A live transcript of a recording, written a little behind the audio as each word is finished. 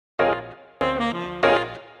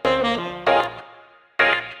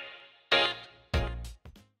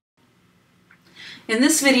In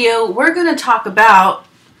this video, we're going to talk about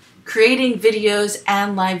creating videos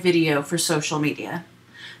and live video for social media.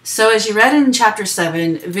 So as you read in Chapter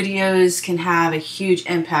 7, videos can have a huge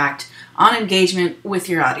impact on engagement with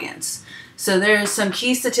your audience. So there's some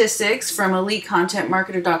key statistics from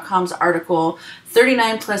EliteContentMarketer.com's article,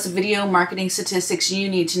 39 plus video marketing statistics you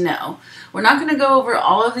need to know. We're not going to go over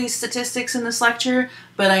all of these statistics in this lecture,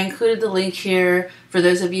 but I included the link here for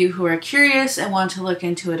those of you who are curious and want to look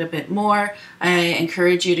into it a bit more. I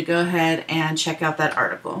encourage you to go ahead and check out that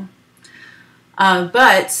article.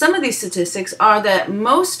 But some of these statistics are that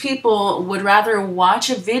most people would rather watch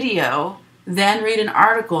a video than read an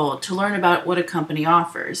article to learn about what a company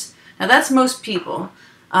offers. Now that's most people.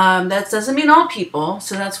 That doesn't mean all people,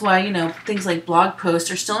 so that's why, things like blog posts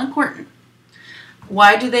are still important.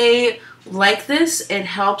 Why do they like this? It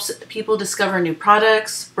helps people discover new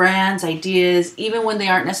products, brands, ideas, even when they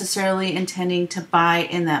aren't necessarily intending to buy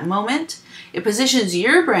in that moment. It positions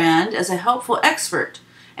your brand as a helpful expert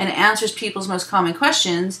and answers people's most common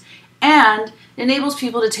questions, and enables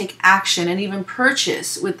people to take action and even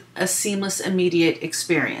purchase with a seamless, immediate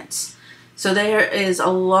experience. So there is a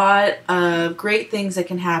lot of great things that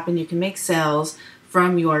can happen. You can make sales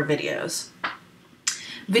from your videos.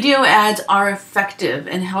 Video ads are effective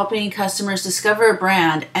in helping customers discover a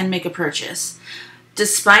brand and make a purchase.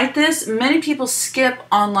 Despite this, many people skip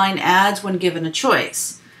online ads when given a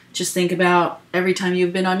choice. Just think about every time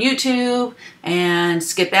you've been on YouTube and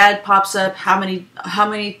skip ad pops up, how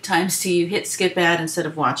many times do you hit skip ad instead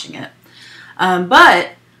of watching it?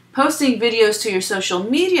 But posting videos to your social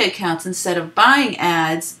media accounts instead of buying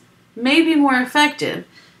ads may be more effective.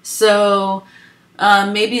 So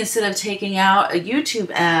maybe instead of taking out a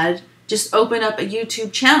YouTube ad, just open up a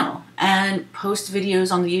YouTube channel and post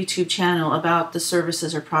videos on the YouTube channel about the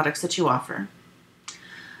services or products that you offer.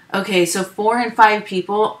 Okay, so 4 in 5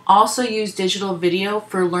 people also use digital video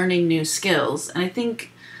for learning new skills. And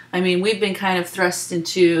we've been kind of thrust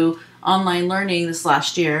into online learning this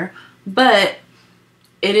last year, but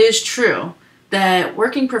it is true that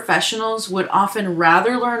working professionals would often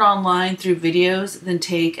rather learn online through videos than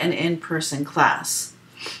take an in-person class.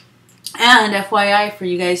 And FYI, for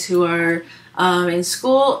you guys who are in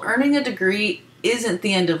school, earning a degree isn't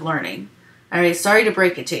the end of learning. All right, sorry to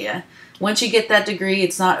break it to you. Once you get that degree,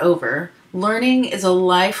 it's not over. Learning is a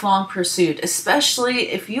lifelong pursuit, especially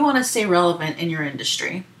if you want to stay relevant in your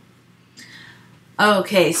industry.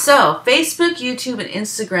 Okay, so Facebook, YouTube, and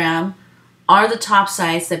Instagram are the top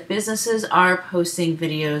sites that businesses are posting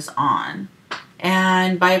videos on,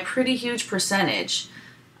 and by a pretty huge percentage.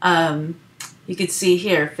 You can see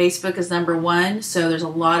here, Facebook is number 1, so there's a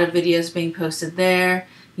lot of videos being posted there.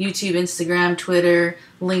 YouTube, Instagram, Twitter,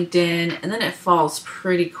 LinkedIn, and then it falls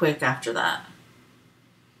pretty quick after that.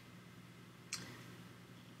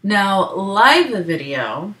 Now, live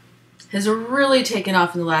video has really taken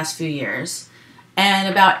off in the last few years, and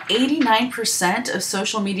about 89% of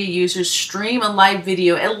social media users stream a live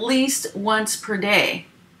video at least once per day.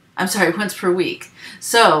 Once per week.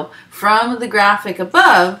 So, from the graphic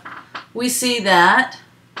above, we see that,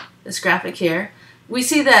 this graphic here, we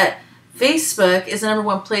see that Facebook is the number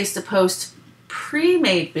 1 place to post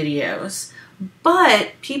pre-made videos,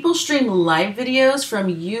 but people stream live videos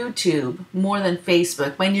from YouTube more than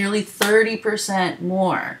Facebook by nearly 30%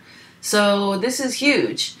 more. So this is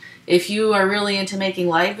huge. If you are really into making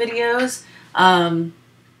live videos,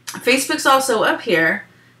 Facebook's also up here,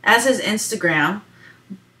 as is Instagram,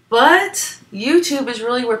 but YouTube is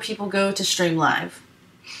really where people go to stream live.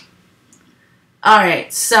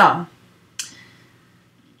 Alright, so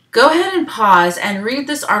go ahead and pause and read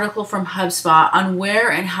this article from HubSpot on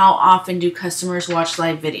where and how often do customers watch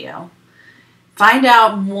live video. Find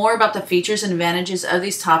out more about the features and advantages of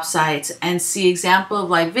these top sites and see examples of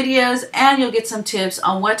live videos, and you'll get some tips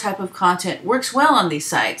on what type of content works well on these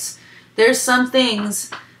sites. There's some things,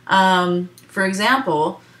 for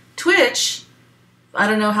example, Twitch. I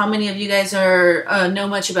don't know how many of you guys know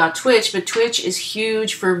much about Twitch, but Twitch is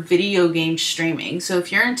huge for video game streaming. So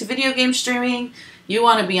if you're into video game streaming, you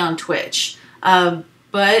want to be on Twitch.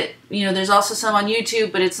 But, there's also some on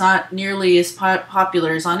YouTube, but it's not nearly as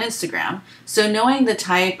popular as on Instagram. So knowing the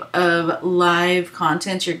type of live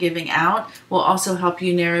content you're giving out will also help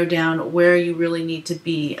you narrow down where you really need to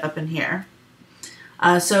be up in here.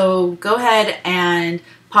 So go ahead and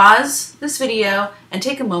pause this video and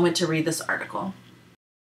take a moment to read this article.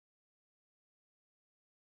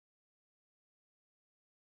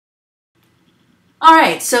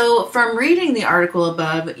 Alright, so from reading the article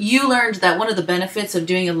above, you learned that one of the benefits of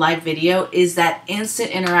doing a live video is that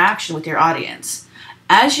instant interaction with your audience.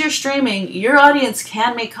 As you're streaming, your audience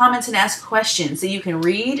can make comments and ask questions that you can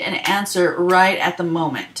read and answer right at the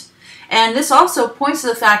moment. And this also points to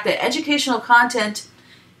the fact that educational content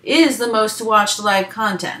is the most watched live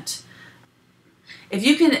content. If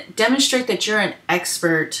you can demonstrate that you're an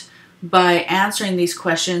expert by answering these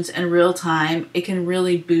questions in real time, it can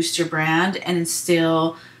really boost your brand and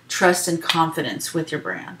instill trust and confidence with your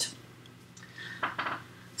brand.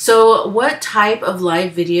 So what type of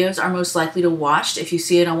live videos are most likely to watch if you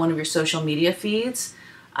see it on one of your social media feeds?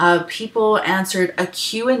 People answered a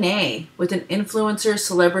Q&A with an influencer,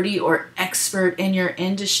 celebrity, or expert in your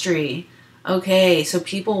industry. Okay, so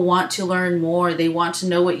people want to learn more. They want to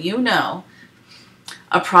know what you know.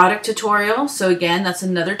 A product tutorial, so again, that's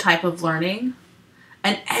another type of learning.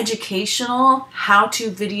 An educational how-to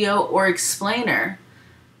video or explainer.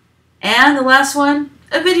 And the last one,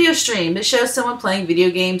 a video stream that shows someone playing video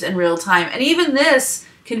games in real time. And even this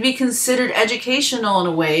can be considered educational in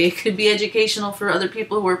a way. It could be educational for other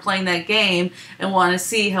people who are playing that game and want to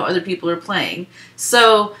see how other people are playing.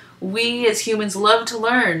 So we as humans love to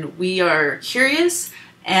learn. We are curious,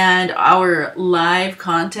 and our live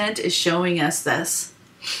content is showing us this.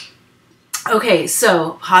 Okay,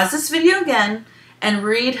 so pause this video again and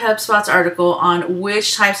read HubSpot's article on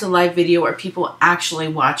which types of live video are people actually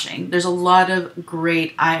watching. There's a lot of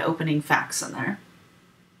great eye-opening facts in there.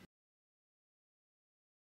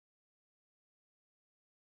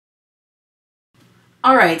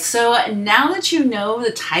 Alright, so now that you know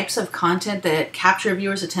the types of content that capture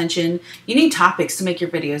viewers' attention, you need topics to make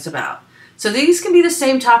your videos about. So these can be the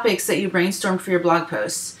same topics that you brainstormed for your blog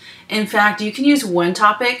posts. In fact, you can use one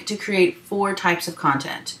topic to create 4 types of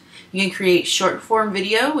content. You can create short form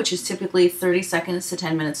video, which is typically 30 seconds to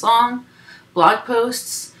 10 minutes long, blog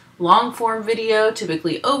posts, long form video,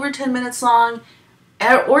 typically over 10 minutes long,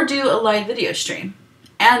 or do a live video stream.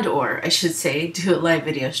 I should say, do a live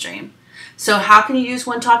video stream. So how can you use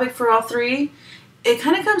one topic for all 3? It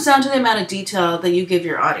kind of comes down to the amount of detail that you give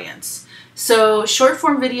your audience. So short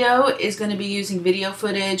form video is going to be using video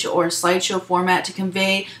footage or slideshow format to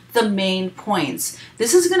convey the main points.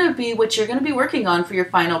 This is going to be what you're going to be working on for your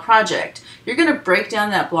final project. You're going to break down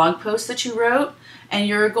that blog post that you wrote, and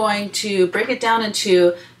you're going to break it down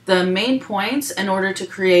into the main points in order to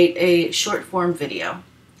create a short form video.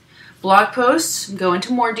 Blog posts go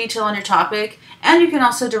into more detail on your topic, and you can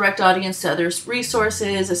also direct audience to other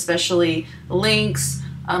resources, especially links,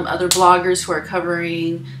 other bloggers who are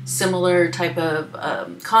covering similar type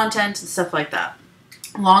of content and stuff like that.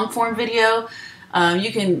 Long form video,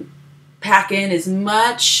 you can pack in as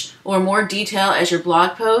much or more detail as your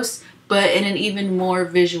blog post, but in an even more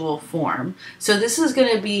visual form. So this is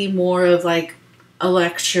going to be more of like a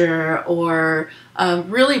lecture, or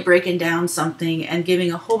really breaking down something and giving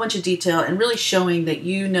a whole bunch of detail and really showing that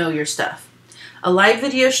you know your stuff. A live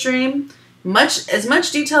video stream, as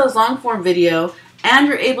much detail as long form video, and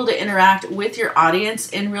you're able to interact with your audience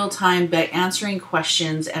in real time by answering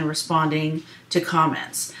questions and responding to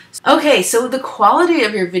comments. Okay, so the quality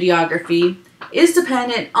of your videography is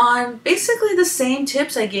dependent on basically the same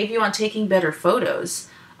tips I gave you on taking better photos.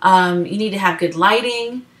 You need to have good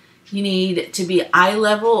lighting. You need to be eye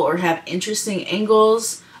level or have interesting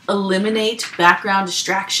angles, eliminate background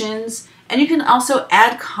distractions, and you can also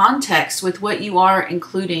add context with what you are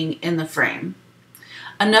including in the frame.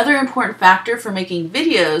 Another important factor for making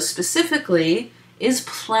videos specifically is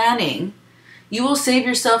planning. You will save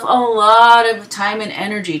yourself a lot of time and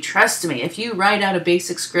energy, trust me, if you write out a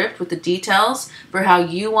basic script with the details for how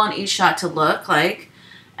you want each shot to look like.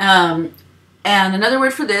 And another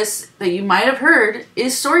word for this that you might have heard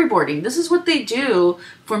is storyboarding. This is what they do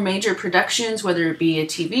for major productions, whether it be a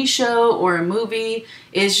TV show or a movie,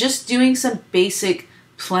 is just doing some basic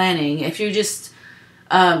planning. If you just,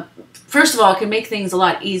 first of all, it can make things a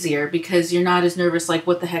lot easier because you're not as nervous like,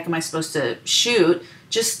 what the heck am I supposed to shoot?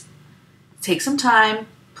 Just take some time,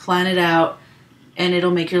 plan it out, and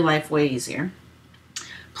it'll make your life way easier.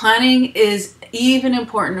 Planning is even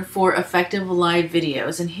important for effective live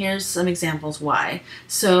videos, and here's some examples why.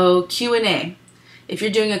 So Q&A. If you're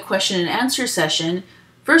doing a question and answer session,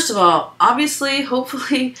 first of all, obviously,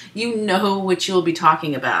 hopefully, you know what you'll be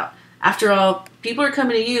talking about. After all, people are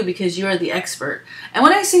coming to you because you are the expert. And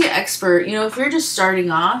when I say expert, you know, if you're just starting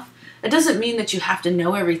off, it doesn't mean that you have to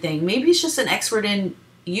know everything. Maybe it's just an expert in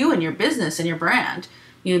you and your business and your brand.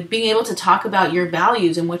 You know, being able to talk about your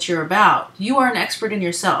values and what you're about. You are an expert in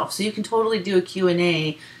yourself, so you can totally do a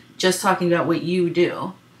Q&A just talking about what you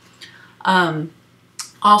do.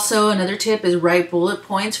 Also, another tip is write bullet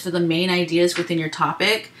points for the main ideas within your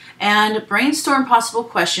topic and brainstorm possible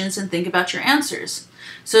questions and think about your answers.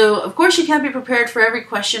 So of course you can't be prepared for every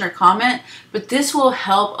question or comment, but this will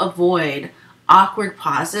help avoid awkward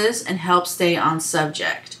pauses and help stay on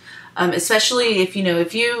subject. Especially if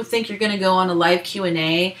you think you're going to go on a live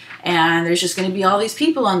Q&A and there's just going to be all these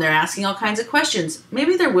people on there asking all kinds of questions.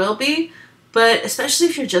 Maybe there will be, but especially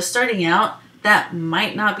if you're just starting out, that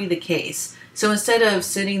might not be the case. So instead of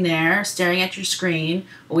sitting there staring at your screen,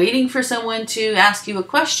 waiting for someone to ask you a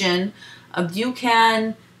question, you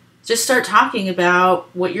can just start talking about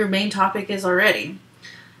what your main topic is already.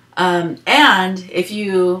 And if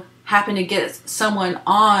you happen to get someone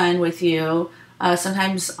on with you,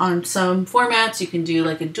 sometimes on some formats you can do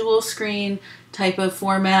like a dual screen type of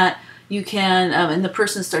format. You can, and the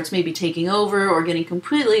person starts maybe taking over or getting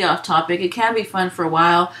completely off topic. It can be fun for a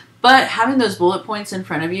while, but having those bullet points in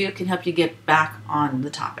front of you can help you get back on the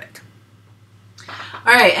topic.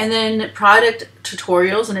 All right, and then product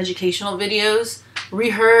tutorials and educational videos.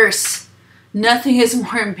 Rehearse. Nothing is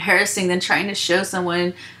more embarrassing than trying to show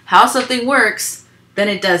someone how something works than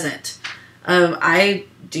it doesn't. I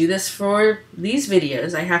do this for these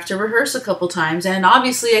videos. I have to rehearse a couple times, and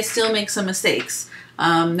obviously I still make some mistakes.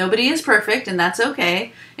 Nobody is perfect, and that's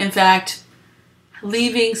okay. In fact,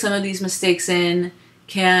 leaving some of these mistakes in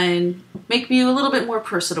can make me a little bit more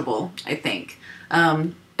personable, I think.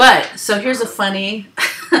 So here's a funny,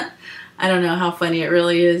 I don't know how funny it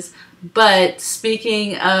really is, but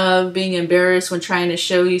speaking of being embarrassed when trying to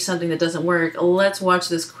show you something that doesn't work, let's watch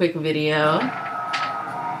this quick video.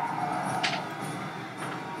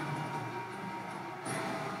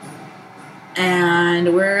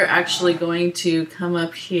 And we're actually going to come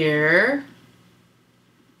up here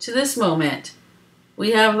to this moment.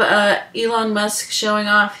 We have Elon Musk showing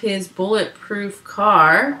off his bulletproof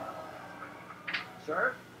car.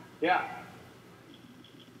 Sir? Yeah.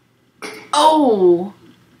 Oh!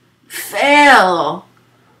 Fail!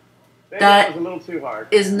 That was a little too hard.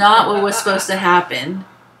 Is not what was supposed to happen.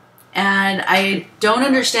 And I don't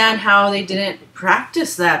understand how they didn't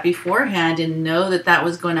practice that beforehand and know that that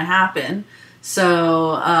was going to happen.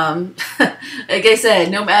 So, like I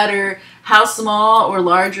said, no matter how small or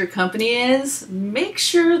large your company is, make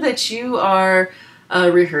sure that you are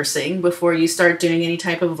rehearsing before you start doing any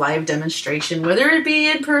type of live demonstration, whether it be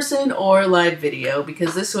in person or live video,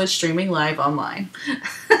 because this was streaming live online.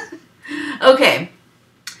 Okay,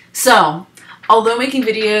 so although making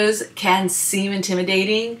videos can seem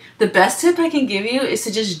intimidating, the best tip I can give you is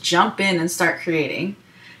to just jump in and start creating.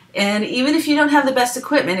 And even if you don't have the best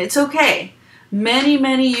equipment, it's okay. Many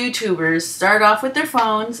YouTubers start off with their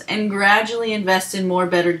phones and gradually invest in more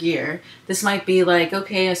better gear. This might be like,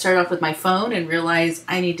 okay, I start off with my phone and realize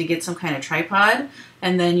I need to get some kind of tripod.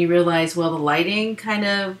 And then you realize, well, the lighting kind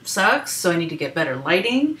of sucks, so I need to get better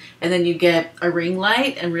lighting. And then you get a ring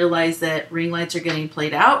light and realize that ring lights are getting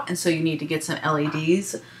played out, and so you need to get some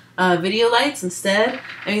LEDs, video lights instead.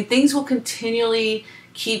 I mean, things will continually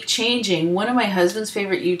keep changing. One of my husband's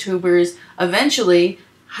favorite YouTubers eventually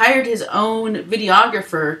hired his own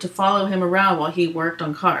videographer to follow him around while he worked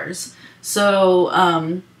on cars. So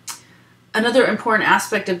another important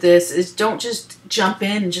aspect of this is don't just jump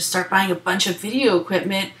in and just start buying a bunch of video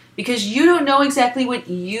equipment, because you don't know exactly what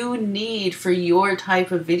you need for your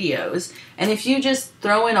type of videos. And if you just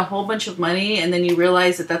throw in a whole bunch of money and then you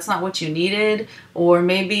realize that that's not what you needed, or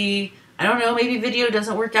maybe, I don't know, maybe video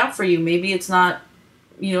doesn't work out for you. Maybe it's not,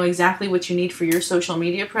 exactly what you need for your social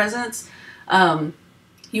media presence.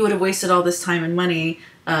 You would have wasted all this time and money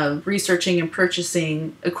researching and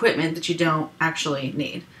purchasing equipment that you don't actually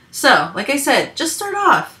need. So, like I said, just start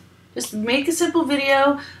off. Just make a simple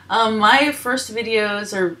video. My first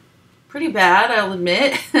videos are pretty bad, I'll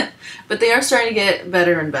admit, but they are starting to get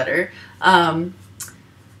better and better.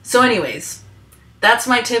 So anyways, that's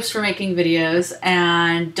my tips for making videos,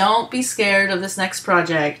 and don't be scared of this next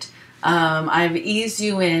project. I've eased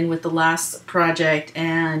you in with the last project,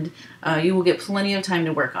 and you will get plenty of time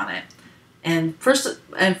to work on it. And first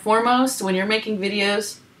and foremost, when you're making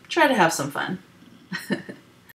videos, try to have some fun.